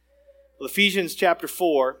Well, Ephesians chapter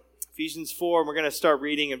 4. Ephesians 4, and we're going to start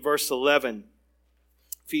reading in verse 11.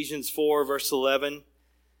 Ephesians 4, verse 11.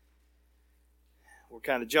 We're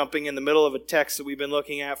kind of jumping in the middle of a text that we've been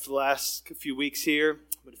looking at for the last few weeks here.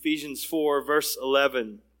 But Ephesians 4, verse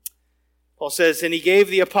 11. Paul says, "And he gave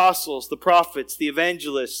the apostles, the prophets, the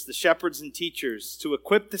evangelists, the shepherds and teachers to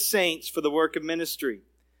equip the saints for the work of ministry,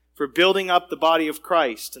 for building up the body of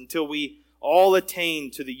Christ, until we all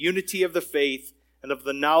attain to the unity of the faith and of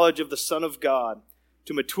the knowledge of the Son of God,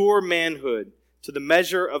 to mature manhood, to the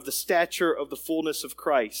measure of the stature of the fullness of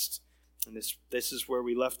Christ." And this is where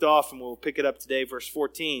we left off, and we'll pick it up today, verse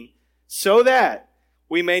 14. "So that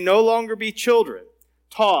we may no longer be children,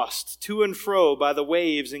 tossed to and fro by the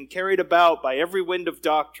waves and carried about by every wind of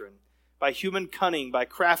doctrine, by human cunning, by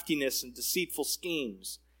craftiness and deceitful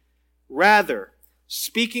schemes. Rather,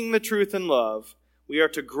 speaking the truth in love, we are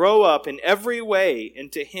to grow up in every way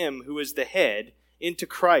into Him who is the head, into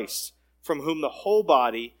Christ, from whom the whole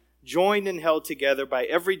body, joined and held together by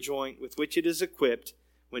every joint with which it is equipped,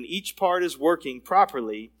 when each part is working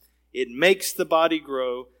properly, it makes the body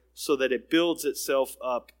grow so that it builds itself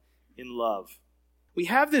up in love." We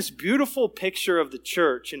have this beautiful picture of the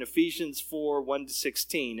church in Ephesians 4,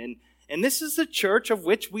 1-16, and this is the church of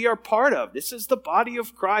which we are part of. This is the body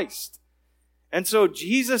of Christ. And so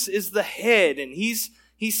Jesus is the head, and He's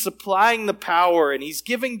supplying the power, and He's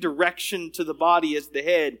giving direction to the body as the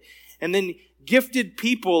head. And then gifted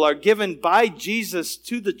people are given by Jesus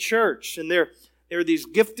to the church, and there are these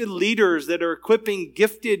gifted leaders that are equipping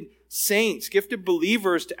gifted saints, gifted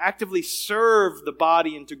believers to actively serve the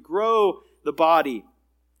body and to grow the body.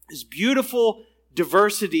 This beautiful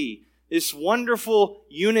diversity, this wonderful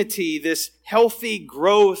unity, this healthy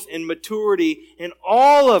growth and maturity, and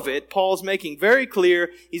all of it, Paul's making very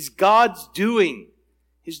clear, is God's doing.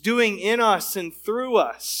 He's doing in us and through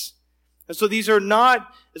us. And so these are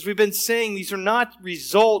not, as we've been saying, these are not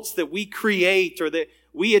results that we create or that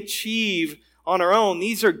we achieve on our own.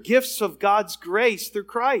 These are gifts of God's grace through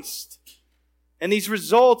Christ. And these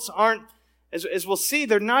results aren't, as we'll see,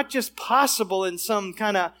 they're not just possible in some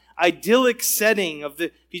kind of idyllic setting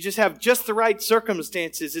if you just have just the right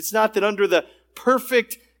circumstances. It's not that under the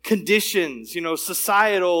perfect conditions,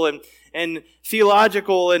 societal and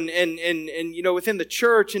theological and within the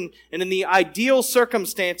church and in the ideal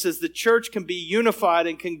circumstances, the church can be unified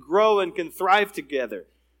and can grow and can thrive together.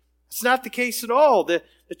 It's not the case at all. The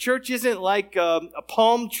church isn't like a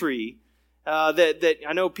palm tree that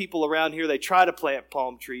I know people around here, they try to plant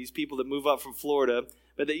palm trees, people that move up from Florida,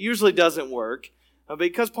 but that usually doesn't work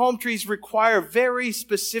because palm trees require very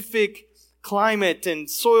specific climate and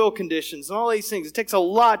soil conditions and all these things. It takes a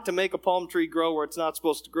lot to make a palm tree grow where it's not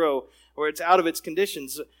supposed to grow, or it's out of its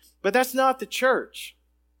conditions. But that's not the church.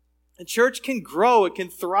 The church can grow, it can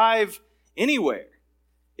thrive anywhere.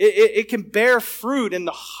 It can bear fruit in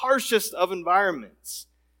the harshest of environments.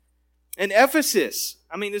 And Ephesus,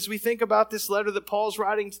 as we think about this letter that Paul's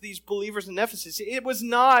writing to these believers in Ephesus, it was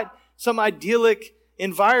not some idyllic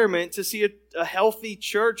environment to see a healthy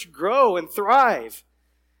church grow and thrive.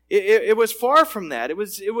 It was far from that. It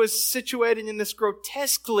was situated in this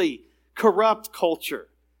grotesquely corrupt culture.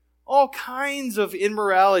 All kinds of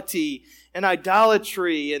immorality and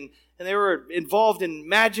idolatry, and they were involved in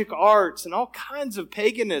magic arts and all kinds of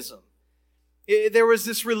paganism. There was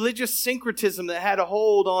this religious syncretism that had a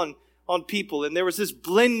hold on people, and there was this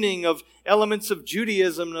blending of elements of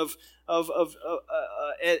Judaism and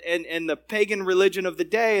the pagan religion of the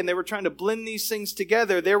day, and they were trying to blend these things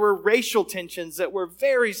together. There were racial tensions that were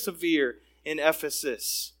very severe in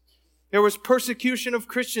Ephesus. There was persecution of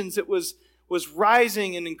Christians that was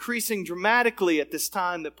rising and increasing dramatically at this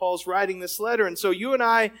time that Paul's writing this letter. And so you and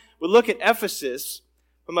I would look at Ephesus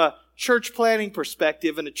from a church planning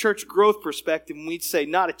perspective and a church growth perspective, and we'd say,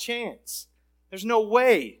 not a chance. There's no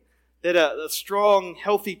way that a strong,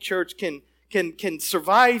 healthy church can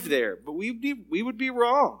survive there. But we would be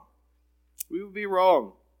wrong. We would be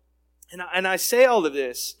wrong. And I say all of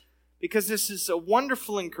this because this is a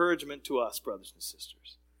wonderful encouragement to us, brothers and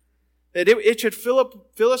sisters. That it should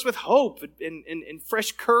fill us with hope and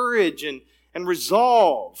fresh courage and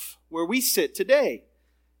resolve where we sit today.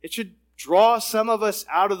 It should draw some of us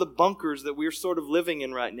out of the bunkers that we're sort of living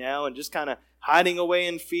in right now and just kind of hiding away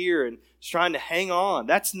in fear and just trying to hang on.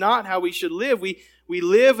 That's not how we should live. We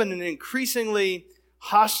live in an increasingly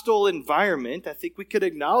hostile environment. I think we could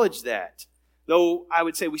acknowledge that. Though I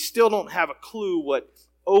would say we still don't have a clue what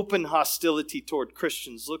open hostility toward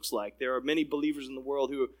Christians looks like. There are many believers in the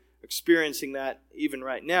world who are experiencing that even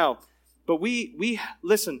right now. But we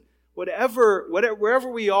listen, wherever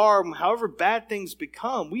we are, however bad things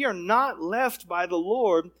become, we are not left by the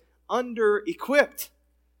Lord under-equipped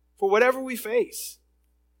for whatever we face.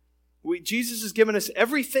 Jesus has given us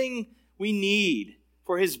everything we need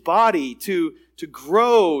for His body to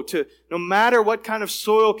grow, no matter what kind of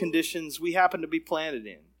soil conditions we happen to be planted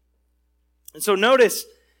in. And so notice,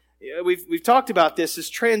 we've talked about this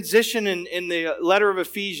transition in the letter of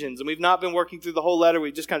Ephesians, and we've not been working through the whole letter.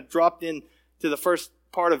 We just kind of dropped in to the first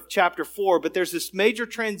part of chapter 4, but there's this major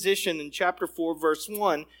transition in chapter 4, verse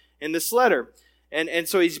 1 in this letter. And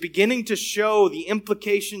so he's beginning to show the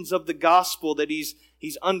implications of the gospel that he's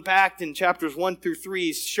unpacked in chapters 1 through 3.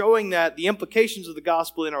 He's showing that the implications of the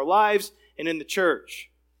gospel in our lives and in the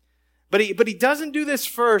church. But he doesn't do this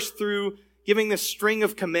first through giving this string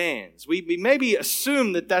of commands. We maybe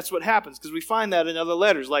assume that that's what happens because we find that in other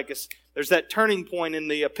letters. Like there's that turning point in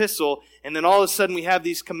the epistle, and then all of a sudden we have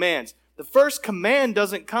these commands. The first command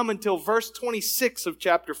doesn't come until verse 26 of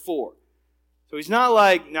chapter 4. So he's not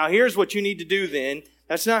like, now here's what you need to do then.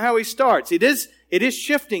 That's not how he starts. It is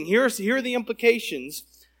shifting. Here are the implications.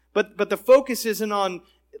 But the focus isn't on,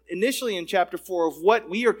 initially in chapter 4, of what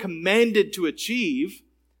we are commanded to achieve.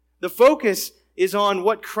 The focus is on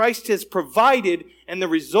what Christ has provided and the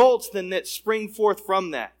results then that spring forth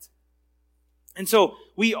from that. And so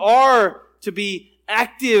we are to be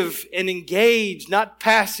active and engaged, not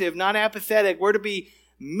passive, not apathetic. We're to be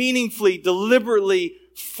meaningfully, deliberately,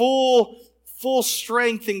 full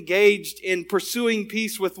strength engaged in pursuing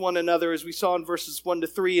peace with one another, as we saw in verses 1 to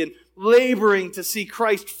 3, and laboring to see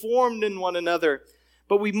Christ formed in one another.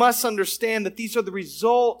 But we must understand that these are the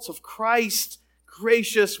results of Christ's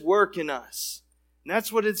gracious work in us. And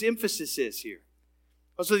that's what its emphasis is here.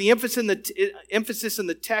 Also, the emphasis in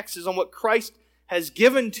the text is on what Christ has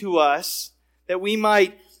given to us that we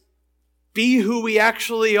might be who we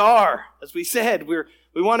actually are. As we said,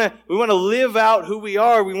 we want to live out who we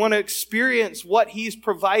are. We want to experience what He's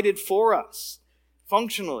provided for us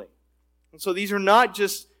functionally. And so these are not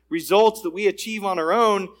just results that we achieve on our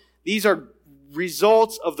own. These are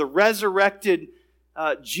results of the resurrected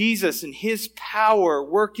Jesus and His power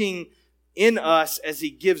working in us as He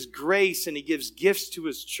gives grace and He gives gifts to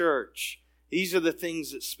His church. These are the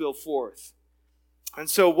things that spill forth. And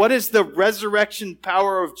so what does the resurrection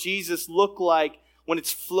power of Jesus look like when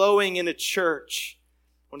it's flowing in a church?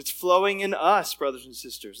 When it's flowing in us, brothers and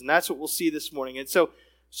sisters. And that's what we'll see this morning. And so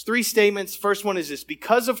there's 3 statements. First one is this: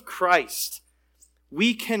 because of Christ,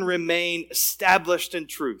 we can remain established in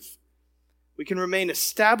truth. We can remain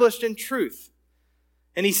established in truth.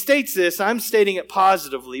 And he states this, I'm stating it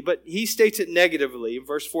positively, but he states it negatively in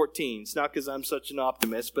verse 14. It's not because I'm such an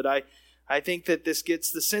optimist, but I think that this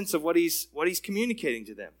gets the sense of what he's communicating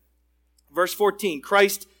to them. Verse 14,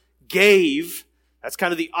 Christ gave, that's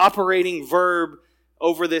kind of the operating verb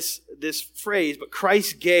over this phrase, but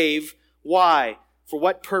Christ gave, why? For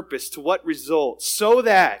what purpose? To what result? So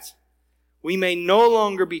that we may no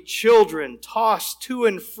longer be children, tossed to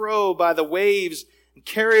and fro by the waves and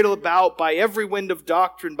carried about by every wind of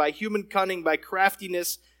doctrine, by human cunning, by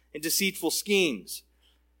craftiness and deceitful schemes.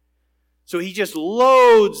 So he just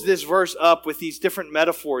loads this verse up with these different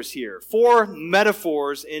metaphors here. 4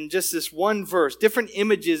 metaphors in just this one verse, different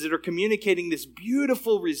images that are communicating this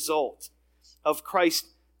beautiful result of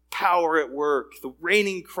Christ's power at work, the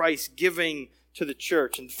reigning Christ giving to the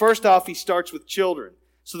church. And first off, he starts with children,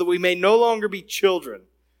 so that we may no longer be children.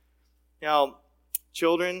 Now,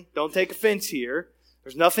 children, don't take offense here.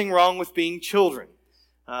 There's nothing wrong with being children.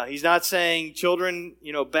 He's not saying children,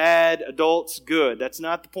 bad, adults, good. That's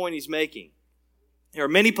not the point he's making. There are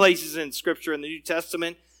many places in Scripture in the New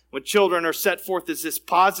Testament when children are set forth as this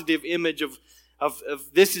positive image of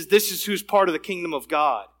this is who's part of the kingdom of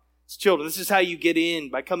God. It's children. This is how you get in,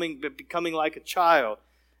 by becoming like a child.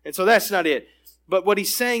 And so that's not it. But what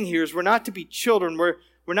he's saying here is we're not to be children.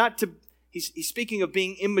 We're not to. He's speaking of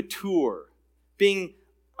being immature, being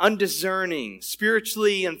undiscerning,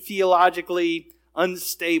 spiritually and theologically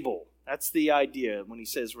unstable. That's the idea when he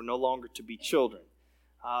says we're no longer to be children.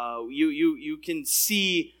 You can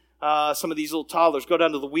see some of these little toddlers. Go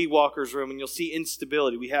down to the Wee Walkers room and you'll see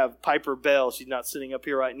instability. We have Piper Bell. She's not sitting up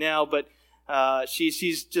here right now, but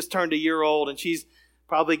she's just turned a year old and she's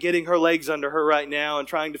probably getting her legs under her right now and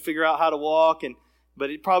trying to figure out how to walk. But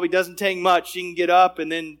it probably doesn't take much. She can get up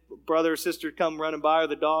and then brother or sister come running by, or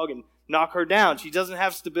the dog, and knock her down. She doesn't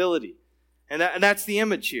have stability. And that's the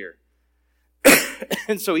image here.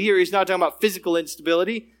 And so here he's not talking about physical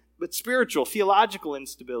instability, but spiritual, theological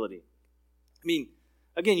instability. I mean,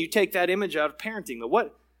 again, you take that image out of parenting. But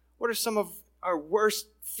what are some of our worst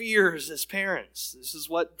fears as parents? This is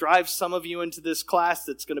what drives some of you into this class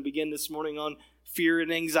that's going to begin this morning on fear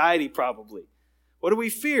and anxiety probably. What do we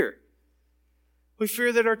fear? We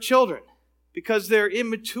fear that our children, because they're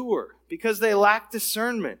immature, because they lack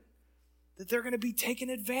discernment, that they're going to be taking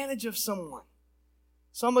advantage of someone.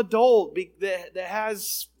 Some adult that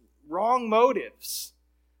has wrong motives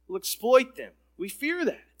will exploit them. We fear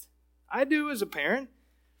that. I do as a parent.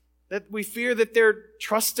 That we fear that their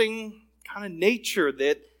trusting kind of nature,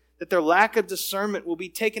 that their lack of discernment will be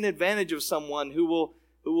taken advantage of someone who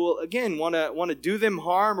will again want to do them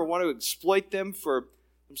harm or want to exploit them for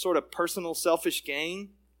some sort of personal selfish gain.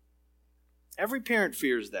 Every parent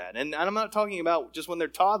fears that. And I'm not talking about just when they're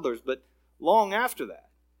toddlers, but long after that.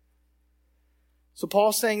 So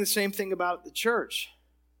Paul's saying the same thing about the church.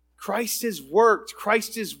 Christ has worked.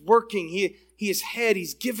 Christ is working. He is head.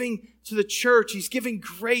 He's giving to the church. He's giving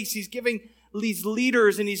grace. He's giving these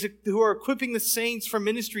leaders and who are equipping the saints for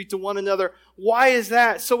ministry to one another. Why is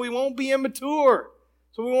that? So we won't be immature.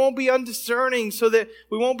 So we won't be undiscerning. So that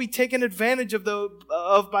we won't be taken advantage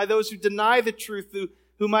of by those who deny the truth,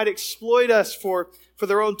 who might exploit us for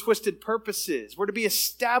their own twisted purposes. We're to be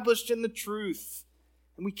established in the truth.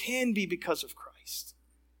 And we can be because of Christ.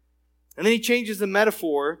 And then he changes the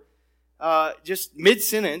metaphor just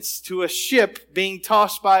mid-sentence to a ship being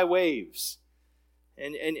tossed by waves.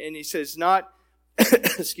 And he says, not,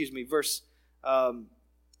 excuse me, verse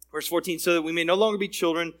 14, so that we may no longer be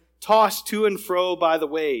children tossed to and fro by the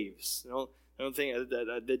waves. I don't think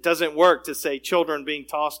that doesn't work to say children being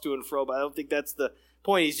tossed to and fro, but I don't think that's the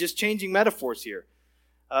point. He's just changing metaphors here.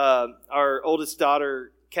 Our oldest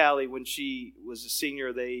daughter, Callie, when she was a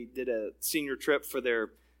senior, they did a senior trip for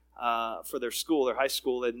their school, their high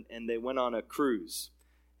school, and they went on a cruise.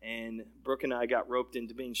 And Brooke and I got roped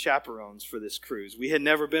into being chaperones for this cruise. We had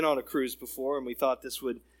never been on a cruise before, and we thought it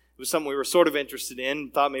was something we were sort of interested in.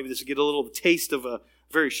 Thought maybe this would get a little taste of a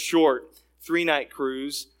very short 3-night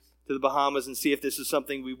cruise to the Bahamas and see if this is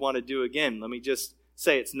something we want to do again. Let me just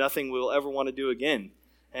say it's nothing we'll ever want to do again.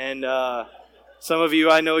 And some of you,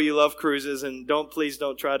 I know you love cruises, and please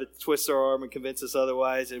don't try to twist our arm and convince us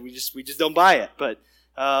otherwise. And we just don't buy it. But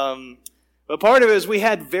part of it is we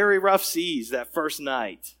had very rough seas that first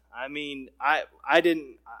night. I mean,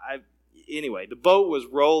 anyway, the boat was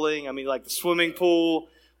rolling. I mean, like the swimming pool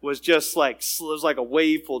was just like, it was like a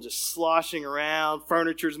wave pool just sloshing around.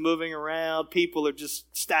 Furniture's moving around. People are just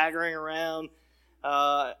staggering around.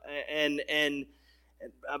 And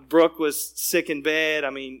Brooke was sick in bed. I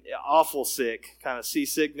mean, awful sick, kind of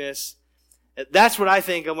seasickness. That's what I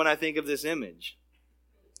think of when I think of this image.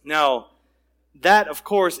 Now, that, of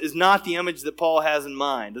course, is not the image that Paul has in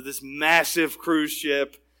mind, of this massive cruise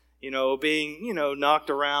ship, being, knocked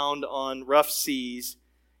around on rough seas.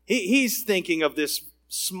 He's thinking of this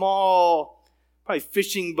small, probably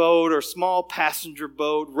fishing boat or small passenger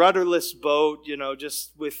boat, rudderless boat,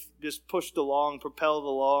 just pushed along, propelled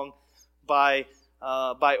along by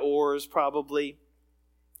oars probably.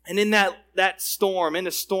 And in that storm, in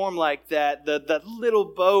a storm like that, the little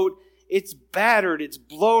boat, it's battered, it's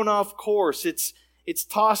blown off course, it's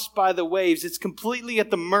tossed by the waves, it's completely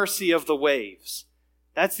at the mercy of the waves.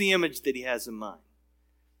 That's the image that he has in mind.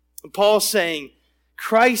 And Paul's saying,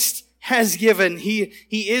 Christ has given, he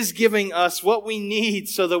is giving us what we need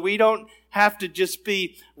so that we don't have to just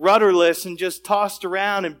be rudderless and just tossed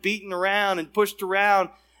around and beaten around and pushed around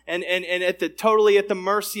and totally at the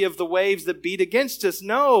mercy of the waves that beat against us.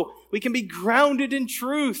 No, we can be grounded in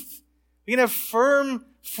truth. We can have firm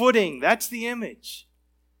footing. That's the image.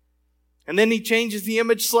 And then he changes the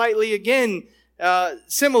image slightly again,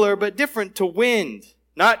 similar but different, to wind,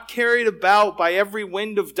 not carried about by every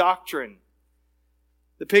wind of doctrine.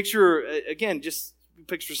 The picture, again, just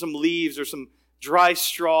picture some leaves or some dry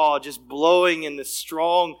straw just blowing in this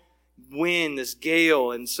strong wind, this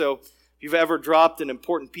gale. And so if you've ever dropped an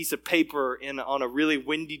important piece of paper on a really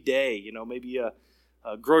windy day, maybe a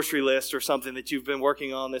grocery list or something that you've been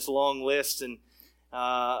working on, this long list, and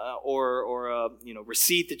or a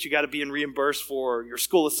receipt that you got to be reimbursed for, or your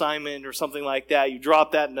school assignment or something like that. You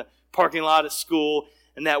drop that in the parking lot at school,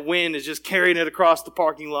 and that wind is just carrying it across the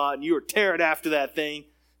parking lot, and you are tearing after that thing.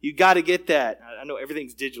 You got to get that. I know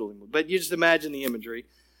everything's digital, but you just imagine the imagery.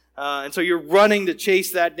 And so you're running to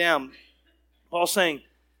chase that down. Paul's saying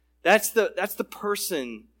that's the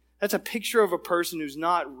person. That's a picture of a person who's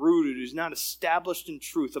not rooted, who's not established in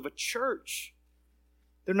truth, of a church.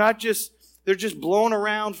 They're just blown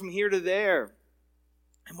around from here to there.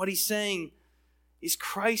 And what he's saying is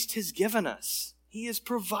Christ has given us. He has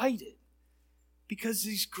provided. Because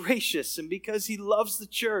he's gracious and because he loves the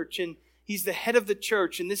church and he's the head of the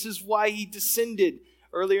church. And this is why he descended.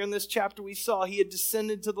 Earlier in this chapter we saw he had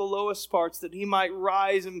descended to the lowest parts that he might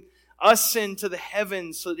rise and ascend to the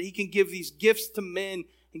heavens so that he can give these gifts to men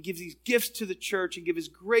and give these gifts to the church and give his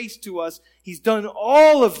grace to us. He's done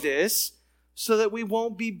all of this so that we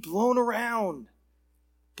won't be blown around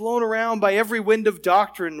blown around by every wind of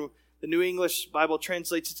doctrine. The New English Bible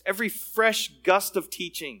translates it's every fresh gust of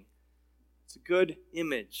teaching. It's a good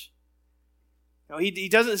image. Now, he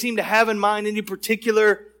doesn't seem to have in mind any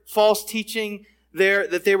particular false teaching there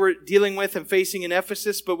that they were dealing with and facing in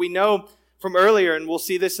Ephesus, but we know from earlier, and we'll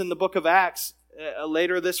see this in the book of Acts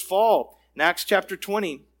later this fall, in Acts chapter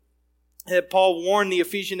 20, that Paul warned the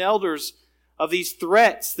Ephesian elders of these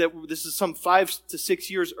threats. That this is some 5 to 6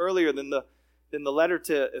 years earlier than the letter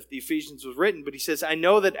to the Ephesians was written. But he says, I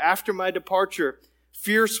know that after my departure,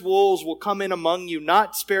 fierce wolves will come in among you,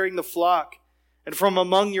 not sparing the flock. And from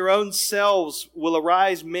among your own selves will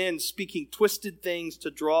arise men speaking twisted things to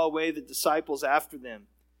draw away the disciples after them.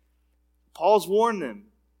 Paul's warned them.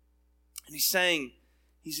 And he's saying,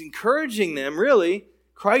 he's encouraging them, really,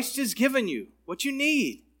 Christ has given you what you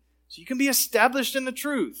need so you can be established in the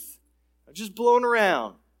truth. Not just blown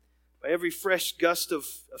around by every fresh gust of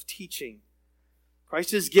teaching.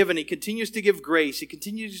 Christ has given. He continues to give grace. He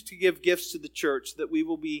continues to give gifts to the church so that we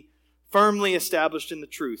will be firmly established in the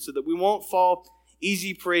truth, so that we won't fall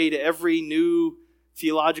easy prey to every new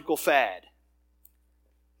theological fad.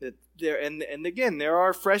 And again, there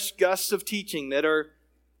are fresh gusts of teaching that are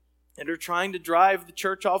trying to drive the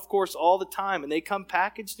church off course all the time, and they come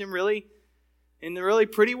packaged in really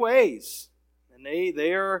pretty ways, and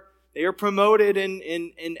they are promoted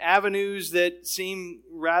in avenues that seem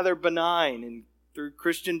rather benign, and through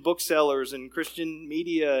Christian booksellers and Christian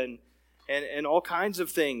media and all kinds of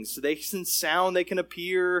things. So they can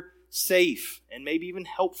appear safe and maybe even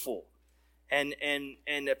helpful and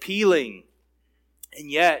appealing. And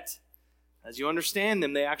yet, as you understand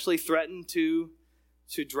them, they actually threaten to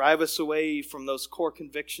drive us away from those core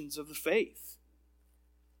convictions of the faith.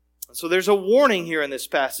 And so there's a warning here in this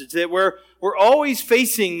passage that we're always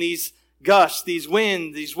facing these gusts, these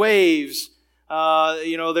winds, these waves. There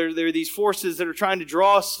are these forces that are trying to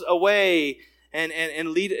draw us away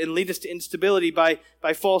and lead us to instability by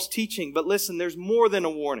false teaching. But listen, there's more than a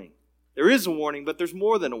warning. There is a warning, but there's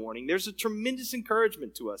more than a warning. There's a tremendous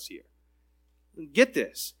encouragement to us here. Get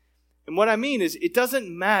this. And what I mean is, it doesn't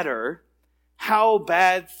matter how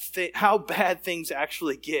bad things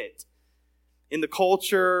actually get in the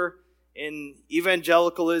culture, in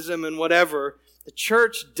evangelicalism, and whatever. The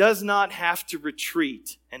church does not have to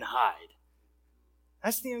retreat and hide.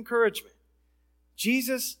 That's the encouragement.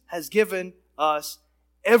 Jesus has given us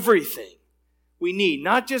everything we need,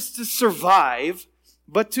 not just to survive,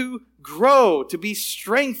 but to grow, to be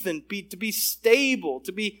strengthened, to be stable,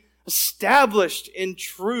 to be established in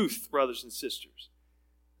truth, brothers and sisters.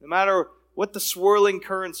 No matter what the swirling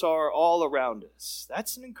currents are all around us.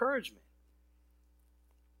 That's an encouragement.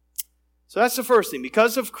 So that's the first thing.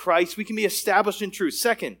 Because of Christ, we can be established in truth.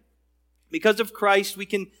 Second, because of Christ, we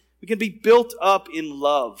can be built up in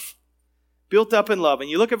love. Built up in love. And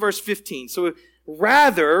you look at verse 15. So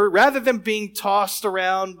rather than being tossed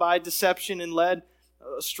around by deception and led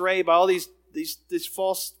astray by all these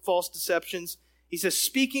false deceptions, he says,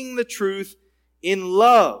 speaking the truth in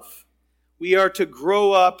love, we are to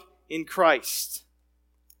grow up in Christ.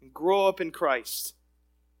 Grow up in Christ.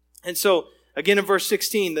 And so, again in verse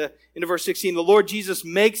 16, the Lord Jesus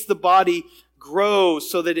makes the body grow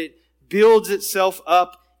so that it builds itself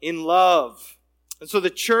up in love. And so the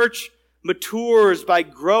church matures by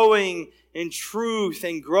growing in truth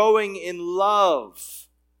and growing in love.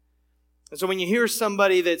 And so when you hear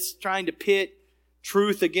somebody that's trying to pit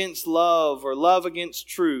truth against love or love against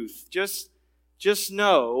truth, just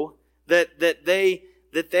know that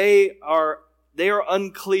they are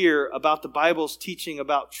unclear about the Bible's teaching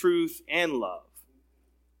about truth and love.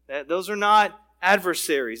 That those are not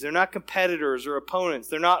adversaries. They're not competitors or opponents.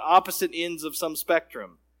 They're not opposite ends of some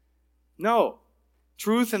spectrum. No.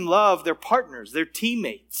 Truth and love, they're partners. They're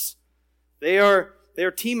teammates. They are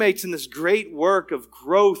teammates in this great work of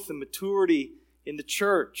growth and maturity in the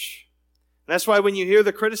church. And that's why when you hear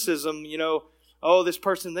the criticism, this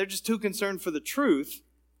person, they're just too concerned for the truth.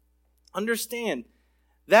 Understand,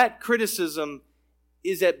 that criticism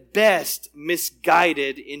is at best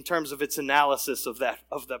misguided in terms of its analysis of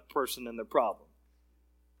that person and their problem.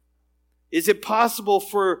 Is it possible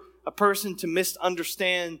for a person to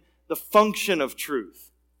misunderstand the function of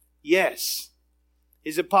truth? Yes.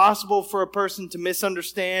 Is it possible for a person to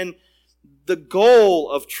misunderstand the goal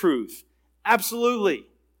of truth? Absolutely.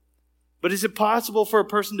 But is it possible for a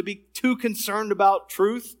person to be too concerned about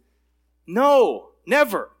truth? No,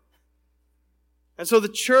 never. And so the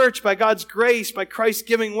church, by God's grace, by Christ's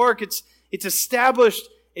giving work, it's established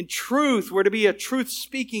in truth. We're to be a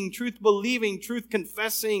truth-speaking, truth-believing,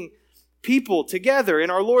 truth-confessing people together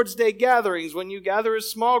in our Lord's Day gatherings, when you gather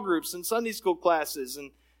as small groups and Sunday school classes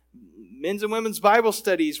and men's and women's Bible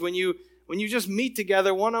studies, when you just meet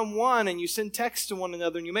together one-on-one and you send texts to one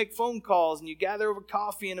another and you make phone calls and you gather over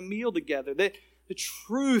coffee and a meal together. The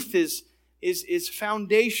truth is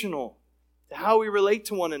foundational to how we relate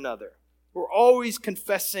to one another. We're always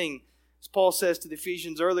confessing, as Paul says to the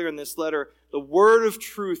Ephesians earlier in this letter, the word of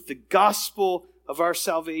truth, the gospel of our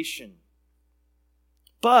salvation.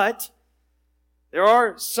 But there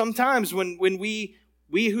are some times when we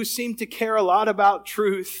who seem to care a lot about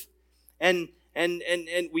truth and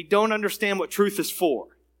we don't understand what truth is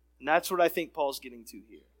for. And that's what I think Paul's getting to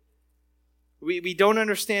here. We don't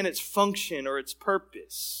understand its function or its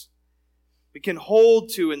purpose. We can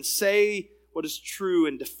hold to and say what is true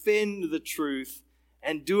and defend the truth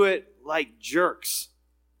and do it like jerks,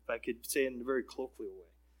 if I could say it in a very colloquial way.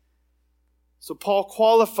 So Paul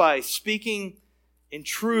qualifies speaking in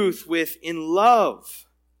truth with in love.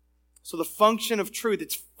 So the function of truth,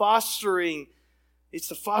 it's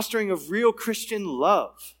the fostering of real Christian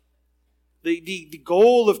love. The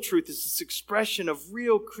goal of truth is this expression of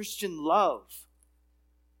real Christian love.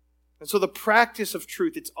 And so the practice of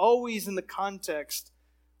truth, it's always in the context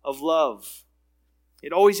of love.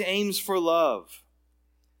 It always aims for love.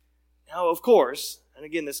 Now, of course, and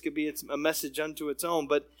again, this could be a message unto its own,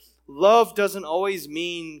 but love doesn't always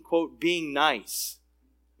mean, quote, being nice.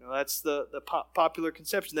 That's the popular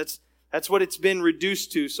conception. That's what it's been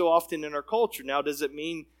reduced to so often in our culture. Now, does it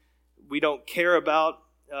mean we don't care about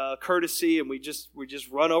courtesy and we just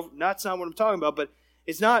run over? That's not what I'm talking about. But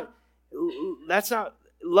it's not. That's not.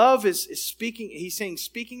 Love is speaking. He's saying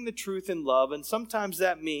speaking the truth in love, and sometimes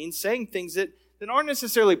that means saying things that aren't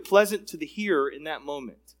necessarily pleasant to the hearer in that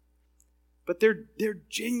moment, but they're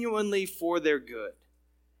genuinely for their good.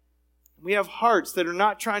 We have hearts that are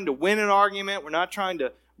not trying to win an argument. We're not trying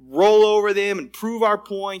to roll over them and prove our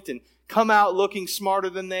point and come out looking smarter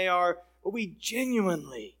than they are. But we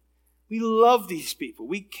love these people.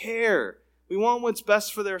 We care. We want what's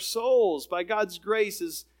best for their souls. By God's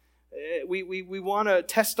grace, we want to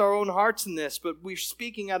test our own hearts in this, but we're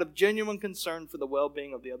speaking out of genuine concern for the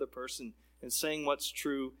well-being of the other person and saying what's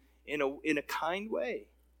true in a kind way,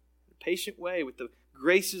 a patient way, with the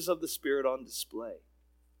graces of the Spirit on display.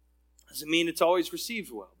 Doesn't mean it's always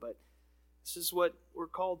received well, but this is what we're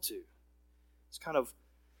called to. It's kind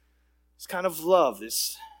of love,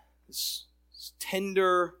 this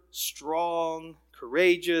tender, strong,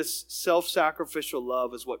 courageous, self-sacrificial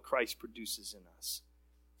love is what Christ produces in us.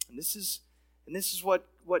 And this is what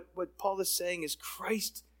Paul is saying is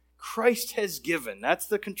Christ has given. That's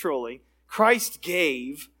the controlling. Christ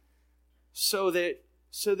gave so that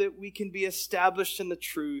we can be established in the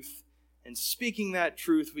truth. And speaking that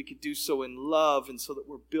truth, we could do so in love, and so that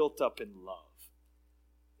we're built up in love.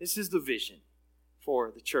 This is the vision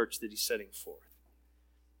for the church that he's setting forth.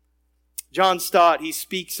 John Stott, he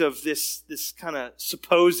speaks of this kind of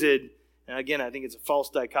supposed, and again, I think it's a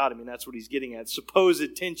false dichotomy, and that's what he's getting at,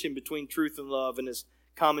 supposed tension between truth and love in his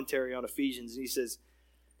commentary on Ephesians. And he says,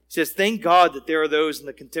 thank God that there are those in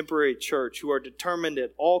the contemporary church who are determined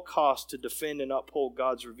at all costs to defend and uphold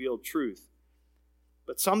God's revealed truth.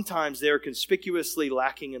 But sometimes they are conspicuously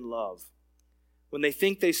lacking in love. When they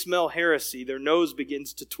think they smell heresy, their nose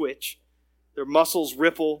begins to twitch, their muscles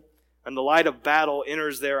ripple, and the light of battle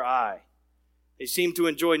enters their eye. They seem to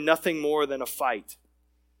enjoy nothing more than a fight.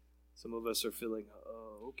 Some of us are feeling,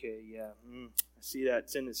 oh, okay, yeah, I see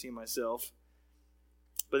that tendency in myself.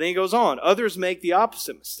 But then he goes on. Others make the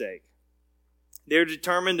opposite mistake. They're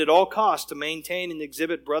determined at all costs to maintain and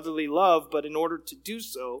exhibit brotherly love, but in order to do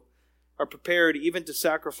so, are prepared even to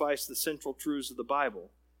sacrifice the central truths of the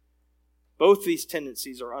Bible. Both these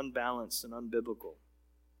tendencies are unbalanced and unbiblical.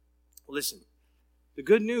 Listen, the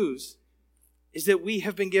good news is that we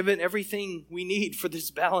have been given everything we need for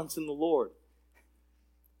this balance in the Lord.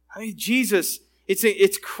 I mean, Jesus,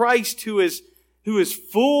 it's Christ who is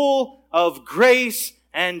full of grace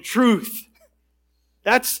and truth.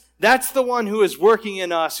 That's the one who is working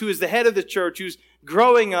in us, who is the head of the church, who's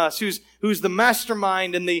growing us, who's the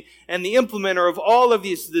mastermind and the implementer of all of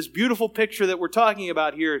this beautiful picture that we're talking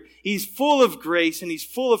about here. He's full of grace and he's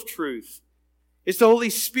full of truth. It's the Holy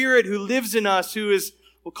Spirit who lives in us, who is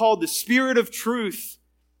called the Spirit of truth.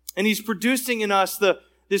 And he's producing in us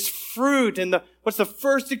this fruit. And what's the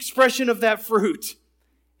first expression of that fruit?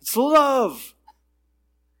 It's love.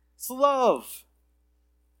 It's love.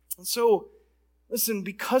 And so, listen,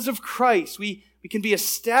 because of Christ, we can be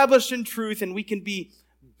established in truth and we can be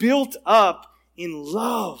built up in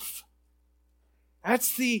love.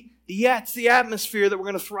 That's the atmosphere that we're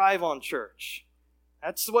going to thrive on, church.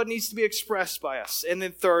 That's what needs to be expressed by us. And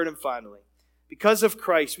then third and finally, because of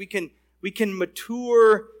Christ, we can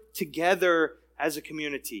mature together as a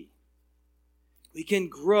community. We can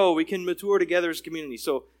grow, we can mature together as a community.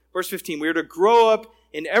 So, verse 15, we are to grow up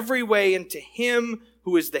in every way into Him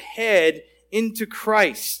who is the head, into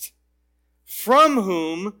Christ, from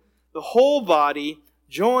whom the whole body,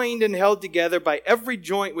 joined and held together by every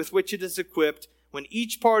joint with which it is equipped, when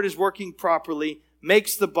each part is working properly,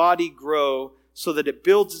 makes the body grow so that it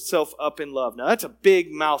builds itself up in love. Now, that's a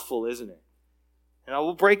big mouthful, isn't it? And I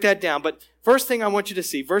will break that down. But first thing I want you to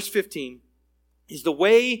see, verse 15, is the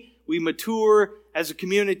way we mature as a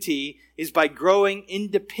community is by growing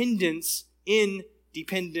in dependence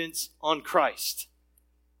on Christ.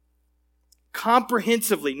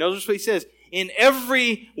 Comprehensively. Notice what he says. In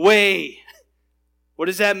every way. What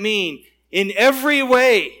does that mean? In every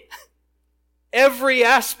way. Every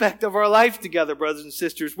aspect of our life together, brothers and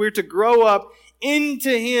sisters. We're to grow up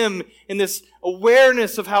into Him in this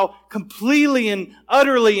awareness of how completely and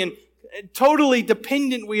utterly and totally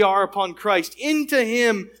dependent we are upon Christ. Into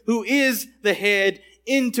Him who is the head,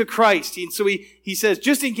 into Christ. And so he says,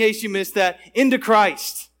 just in case you missed that, into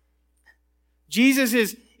Christ. Jesus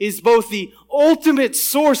is both the ultimate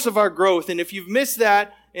source of our growth. And if you've missed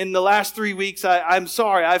that in the last 3 weeks, I'm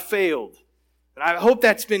sorry, I failed. And I hope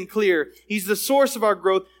that's been clear. He's the source of our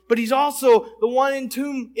growth, but He's also the one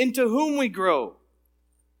into whom we grow.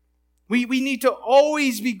 We need to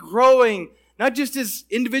always be growing, not just as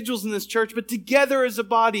individuals in this church, but together as a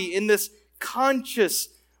body in this conscious,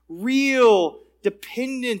 real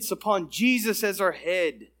dependence upon Jesus as our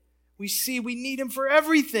head. We see we need Him for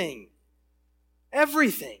everything.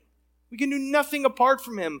 Everything. We can do nothing apart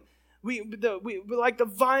from Him. We like the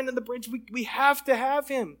vine and the branch. We have to have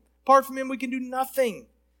Him. Apart from Him, we can do nothing.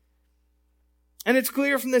 And it's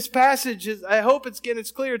clear from this passage, I hope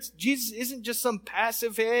it's clear, Jesus isn't just some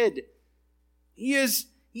passive head. He is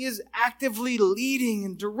actively leading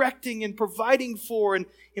and directing and providing for and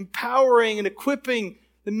empowering and equipping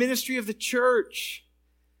the ministry of the church,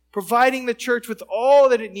 providing the church with all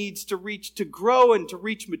that it needs to grow and to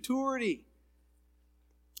reach maturity.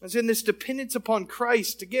 As in this dependence upon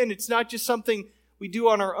Christ, again, it's not just something we do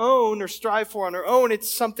on our own or strive for on our own.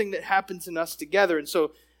 It's something that happens in us together. And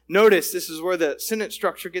so notice this is where the sentence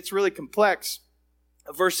structure gets really complex.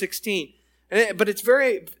 Verse 16. But it's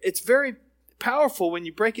very powerful when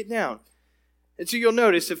you break it down. And so you'll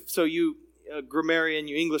notice, you grammarian,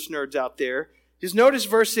 you English nerds out there, just notice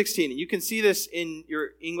verse 16. And you can see this in your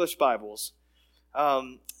English Bibles.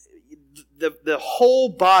 The whole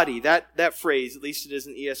body, that phrase, at least it is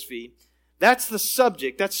in ESV, that's the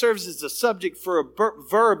subject. That serves as the subject for a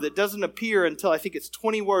verb that doesn't appear until I think it's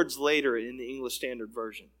 20 words later in the English Standard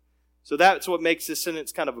Version. So that's what makes this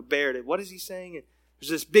sentence kind of a bear. What is he saying? There's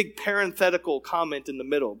this big parenthetical comment in the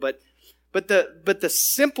middle. But the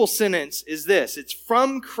simple sentence is this. It's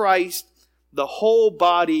from Christ, the whole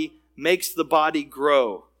body makes the body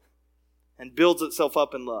grow and builds itself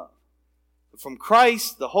up in love. From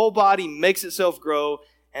Christ, the whole body makes itself grow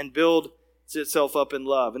and build itself up in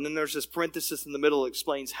love. And then there's this parenthesis in the middle that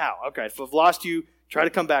explains how. Okay, if I've lost you, try to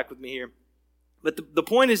come back with me here. But the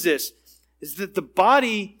point is this, is that the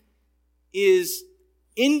body is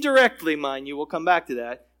indirectly, mind you, we'll come back to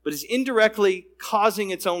that, but is indirectly causing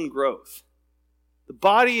its own growth. The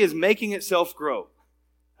body is making itself grow.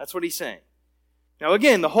 That's what he's saying. Now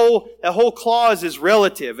again, that whole clause is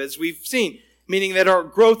relative, as we've seen, meaning that our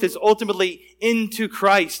growth is ultimately into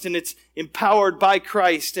Christ, and it's empowered by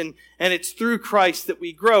Christ, and it's through Christ that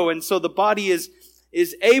we grow. And so the body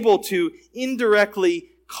is able to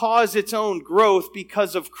indirectly cause its own growth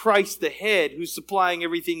because of Christ the head, who's supplying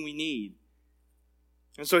everything we need.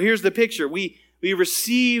 And so here's the picture. We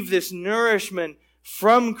receive this nourishment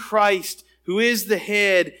from Christ, who is the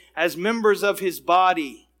head, as members of His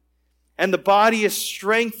body. And the body is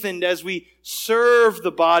strengthened as we serve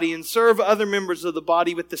the body and serve other members of the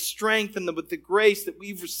body with the strength and with the grace that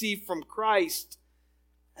we've received from Christ.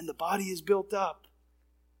 And the body is built up.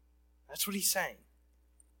 That's what he's saying.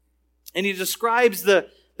 And he describes the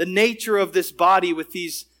nature of this body with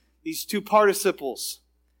these two participles.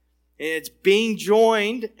 It's being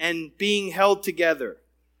joined and being held together.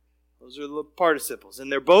 Those are the participles.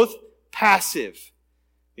 And they're both passive,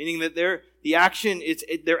 meaning that they're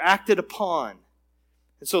acted upon.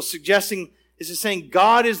 And so this is saying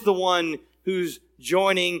God is the one who's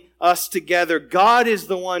joining us together. God is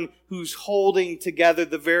the one who's holding together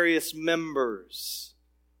the various members.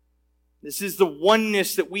 This is the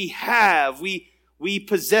oneness that we have. We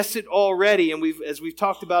possess it already, and as we've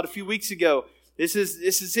talked about a few weeks ago, this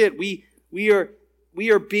is it. We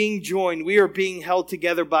are being joined. We are being held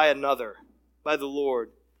together by another, by the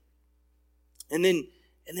Lord. And then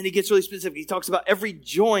he gets really specific. He talks about every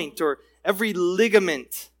joint or every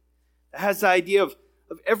ligament that has the idea of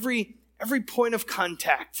every point of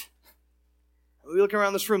contact. When we look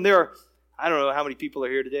around this room, there are, I don't know how many people are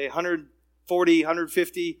here today, 140,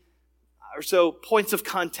 150 or so points of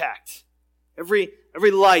contact. Every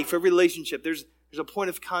life, every relationship, there's a point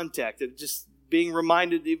of contact. Just being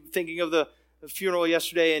reminded, thinking of the funeral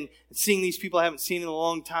yesterday and seeing these people I haven't seen in a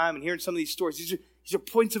long time and hearing some of these stories. These are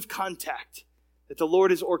points of contact that the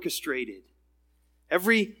Lord has orchestrated.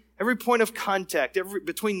 Every point of contact,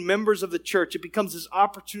 between members of the church, it becomes this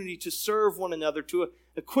opportunity to serve one another, to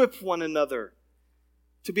equip one another,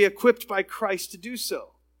 to be equipped by Christ to do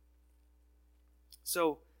so.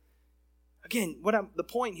 So, again, the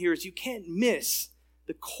point here is you can't miss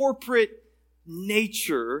the corporate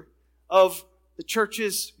nature of the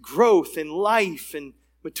church's growth and life and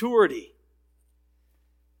maturity.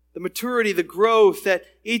 The maturity, the growth that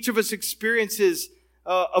each of us experiences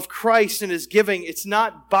of Christ and His giving, it's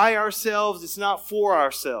not by ourselves, it's not for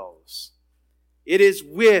ourselves. It is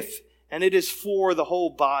with and it is for the whole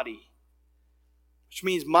body. Which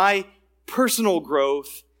means my personal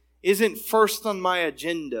growth isn't first on my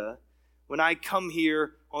agenda when I come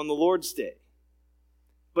here on the Lord's Day.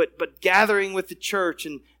 But gathering with the church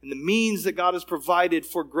and the means that God has provided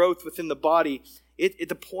for growth within the body,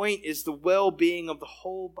 the point is the well-being of the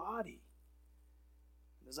whole body.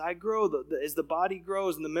 As I grow, as the body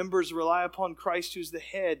grows and the members rely upon Christ who's the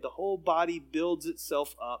head, the whole body builds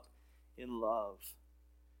itself up in love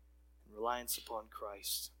and reliance upon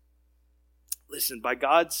Christ. Listen, by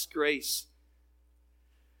God's grace,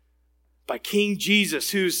 by King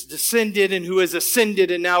Jesus, who's descended and who has ascended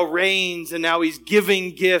and now reigns, and now He's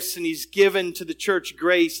giving gifts and He's given to the church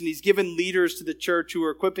grace and He's given leaders to the church who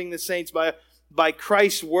are equipping the saints by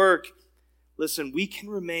Christ's work. Listen, we can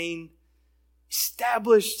remain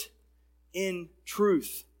established in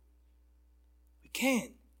truth. We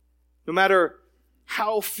can. No matter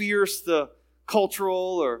how fierce the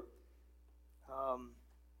cultural or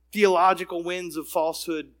theological winds of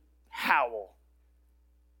falsehood howl,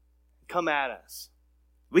 come at us.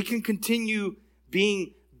 We can continue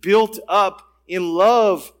being built up in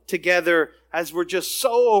love together as we're just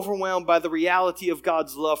so overwhelmed by the reality of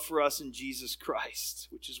God's love for us in Jesus Christ,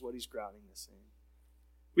 which is what He's grounding us in.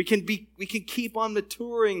 We can keep on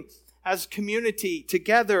maturing as community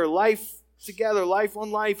together, life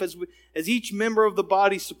on life, as each member of the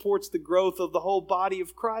body supports the growth of the whole body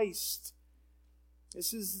of Christ.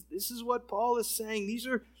 This is what Paul is saying. These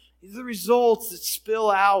are the results that spill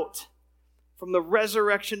out from the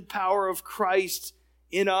resurrection power of Christ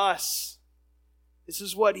in us. This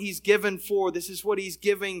is what He's given for. This is what He's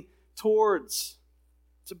giving towards.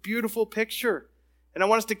 It's a beautiful picture. And I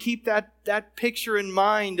want us to keep that picture in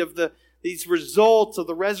mind of these results of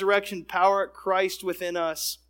the resurrection power at Christ within us